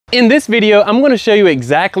In this video, I'm going to show you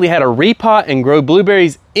exactly how to repot and grow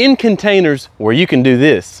blueberries in containers where you can do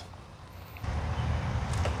this.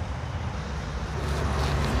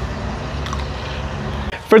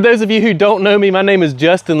 For those of you who don't know me, my name is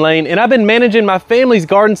Justin Lane, and I've been managing my family's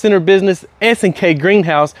garden center business, S&K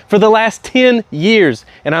Greenhouse, for the last 10 years.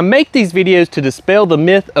 And I make these videos to dispel the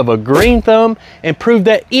myth of a green thumb and prove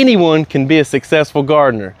that anyone can be a successful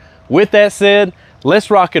gardener. With that said, let's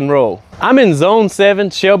rock and roll. I'm in Zone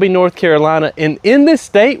 7, Shelby, North Carolina, and in this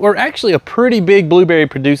state, we're actually a pretty big blueberry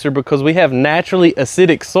producer because we have naturally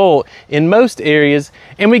acidic soil in most areas,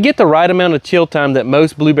 and we get the right amount of chill time that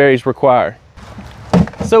most blueberries require.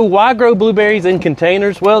 So why grow blueberries in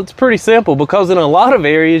containers? Well, it's pretty simple, because in a lot of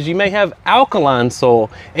areas you may have alkaline soil,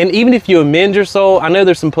 and even if you amend your soil, I know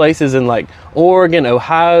there's some places in like Oregon,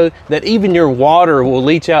 Ohio, that even your water will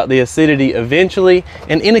leach out the acidity eventually,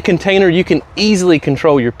 and in a container you can easily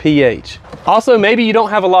control your pH. Also, maybe you don't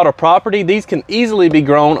have a lot of property, these can easily be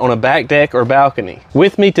grown on a back deck or balcony.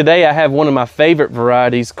 With me today I have one of my favorite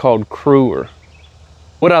varieties called Kruger.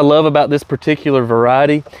 What I love about this particular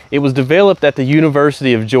variety, it was developed at the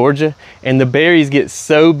University of Georgia, and the berries get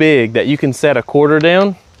so big that you can set a quarter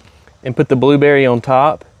down and put the blueberry on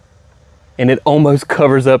top, and it almost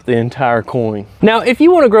covers up the entire coin. Now, if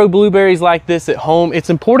you want to grow blueberries like this at home,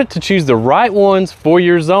 it's important to choose the right ones for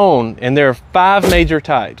your zone, and there are 5 major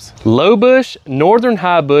types: low bush, northern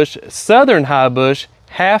high bush, southern high bush,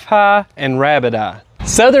 half high, and rabbit eye.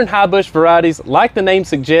 Southern high bush varieties, like the name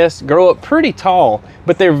suggests, grow up pretty tall,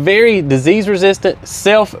 but they're very disease resistant,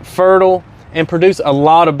 self-fertile, and produce a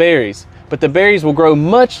lot of berries. But the berries will grow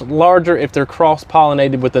much larger if they're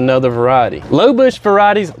cross-pollinated with another variety. Low bush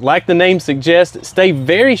varieties, like the name suggests, stay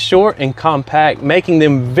very short and compact, making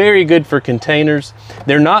them very good for containers.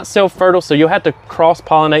 They're not self-fertile, so you'll have to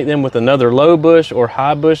cross-pollinate them with another low bush or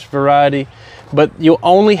high bush variety, but you'll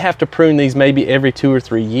only have to prune these maybe every 2 or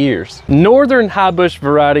 3 years. Northern high bush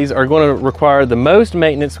varieties are going to require the most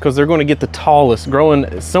maintenance because they're going to get the tallest,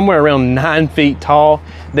 growing somewhere around 9 feet tall.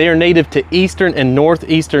 They are native to eastern and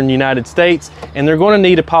northeastern United States, and they're going to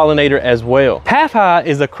need a pollinator as well. Half high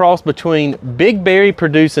is a cross between big berry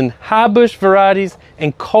producing high bush varieties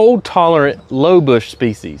and cold tolerant low bush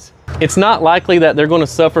species. It's not likely that they're going to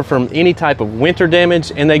suffer from any type of winter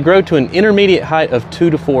damage, and they grow to an intermediate height of 2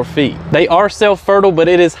 to 4 feet. They are self-fertile, but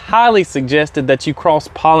it is highly suggested that you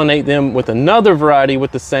cross-pollinate them with another variety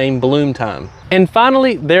with the same bloom time. And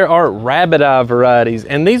finally, there are rabbit eye varieties,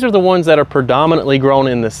 and these are the ones that are predominantly grown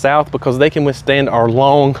in the South because they can withstand our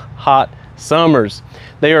long, hot summers.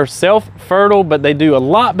 They are self-fertile, but they do a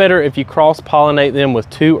lot better if you cross-pollinate them with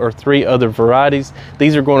 2 or 3 other varieties.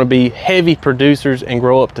 These are going to be heavy producers and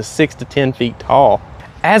grow up to 6 to 10 feet tall.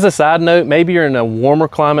 As a side note, maybe you're in a warmer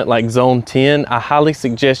climate like Zone 10, I highly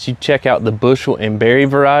suggest you check out the bushel and berry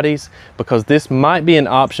varieties because this might be an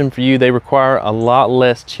option for you. They require a lot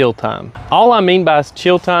less chill time. All I mean by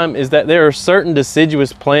chill time is that there are certain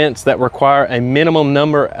deciduous plants that require a minimum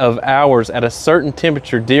number of hours at a certain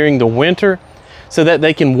temperature during the winter so that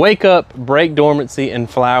they can wake up, break dormancy, and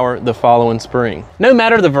flower the following spring. No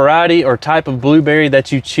matter the variety or type of blueberry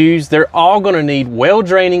that you choose, they're all gonna need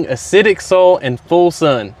well-draining, acidic soil and full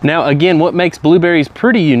sun. Now again, what makes blueberries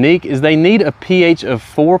pretty unique is they need a pH of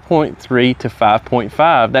 4.3 to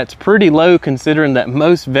 5.5. That's pretty low considering that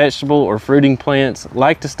most vegetable or fruiting plants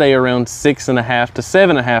like to stay around 6.5 to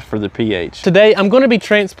 7.5 for the pH. Today, I'm gonna be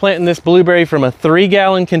transplanting this blueberry from a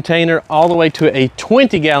 3-gallon container all the way to a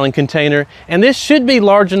 20-gallon container, and this should be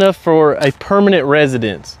large enough for a permanent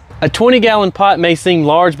residence. A 20-gallon pot may seem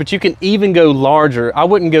large, but you can even go larger. I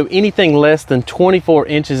wouldn't go anything less than 24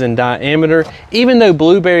 inches in diameter. Even though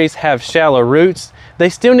blueberries have shallow roots, they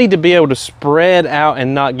still need to be able to spread out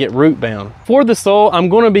and not get root bound. For the soil, I'm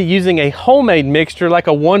going to be using a homemade mixture, like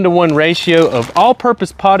a 1-to-1 ratio of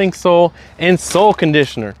all-purpose potting soil and soil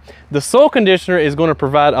conditioner. The soil conditioner is going to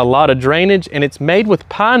provide a lot of drainage, and it's made with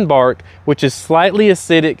pine bark, which is slightly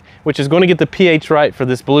acidic, which is going to get the pH right for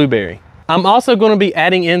this blueberry. I'm also going to be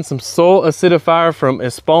adding in some soil acidifier from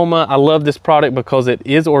Espoma. I love this product because it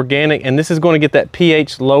is organic, and this is going to get that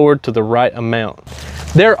pH lowered to the right amount.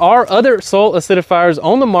 There are other soil acidifiers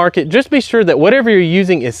on the market. Just be sure that whatever you're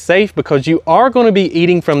using is safe because you are going to be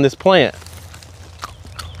eating from this plant.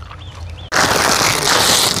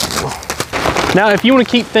 Now, if you want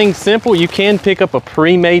to keep things simple, you can pick up a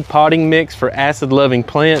pre-made potting mix for acid-loving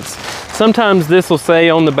plants. Sometimes this will say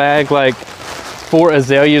on the bag like for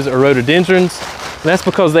azaleas or rhododendrons. That's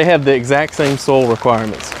because they have the exact same soil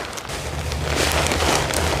requirements.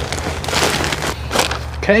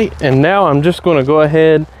 Okay, and now I'm just going to go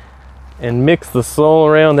ahead and mix the soil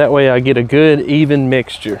around. That way I get a good even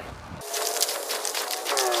mixture.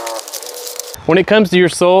 When it comes to your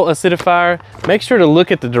soil acidifier, make sure to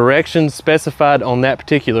look at the directions specified on that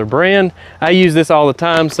particular brand. I use this all the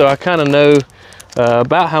time, so I kind of know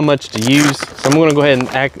about how much to use. So I'm gonna go ahead and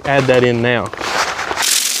add that in now.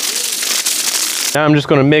 Now I'm just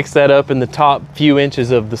gonna mix that up in the top few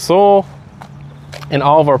inches of the soil, and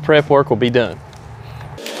all of our prep work will be done.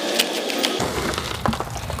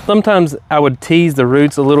 Sometimes I would tease the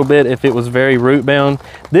roots a little bit if it was very root bound.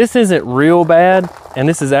 This isn't real bad, and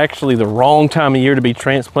this is actually the wrong time of year to be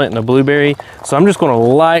transplanting a blueberry. So I'm just gonna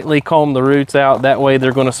lightly comb the roots out. That way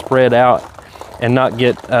they're gonna spread out and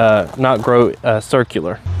not grow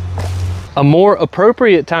circular. A more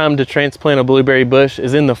appropriate time to transplant a blueberry bush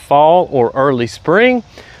is in the fall or early spring,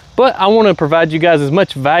 but I want to provide you guys as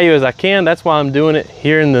much value as I can. That's why I'm doing it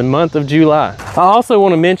here in the month of July. I also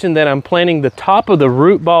want to mention that I'm planting the top of the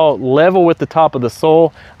root ball level with the top of the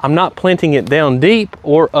soil. I'm not planting it down deep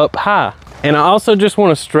or up high. And I also just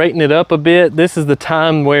want to straighten it up a bit. This is the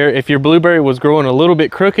time where if your blueberry was growing a little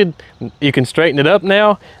bit crooked, you can straighten it up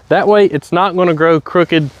now. That way it's not going to grow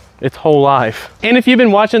crooked its whole life. And if you've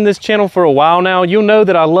been watching this channel for a while now, you'll know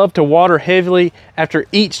that I love to water heavily after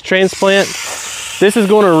each transplant. This is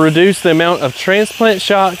going to reduce the amount of transplant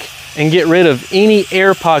shock and get rid of any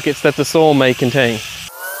air pockets that the soil may contain.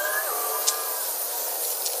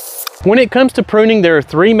 When it comes to pruning, there are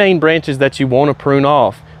three main branches that you want to prune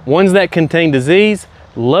off. Ones that contain disease,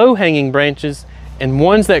 low-hanging branches, and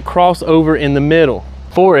ones that cross over in the middle.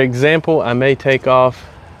 For example, I may take off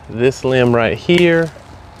this limb right here,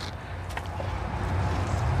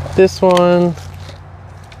 this one,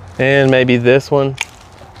 and maybe this one.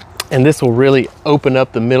 And this will really open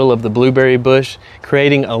up the middle of the blueberry bush,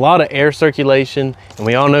 creating a lot of air circulation. And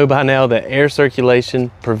we all know by now that air circulation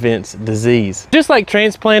prevents disease. Just like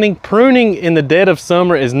transplanting, pruning in the dead of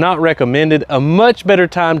summer is not recommended. A much better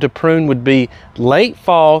time to prune would be late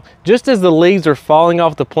fall, just as the leaves are falling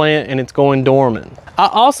off the plant and it's going dormant. I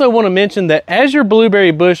also want to mention that as your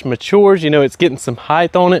blueberry bush matures, you know, it's getting some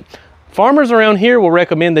height on it, farmers around here will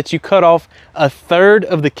recommend that you cut off 1/3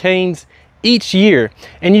 of the canes each year,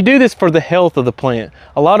 and you do this for the health of the plant.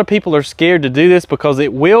 A lot of people are scared to do this because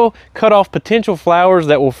it will cut off potential flowers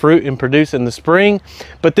that will fruit and produce in the spring,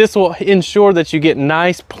 but this will ensure that you get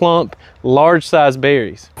nice, plump, large-sized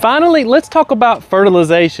berries. Finally, let's talk about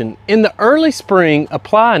fertilization. In the early spring,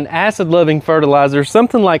 apply an acid-loving fertilizer,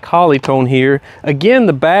 something like Hollytone here. Again,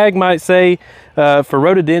 the bag might say for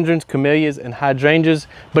rhododendrons, camellias, and hydrangeas,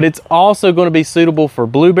 but it's also going to be suitable for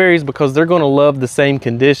blueberries because they're going to love the same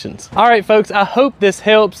conditions. All right, folks, I hope this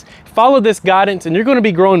helps. Follow this guidance and you're going to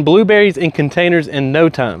be growing blueberries in containers in no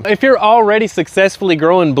time. If you're already successfully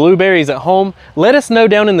growing blueberries at home, let us know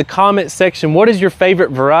down in the comment section what is your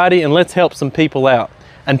favorite variety, and let's help some people out.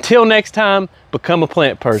 Until next time, become a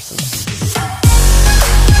plant person.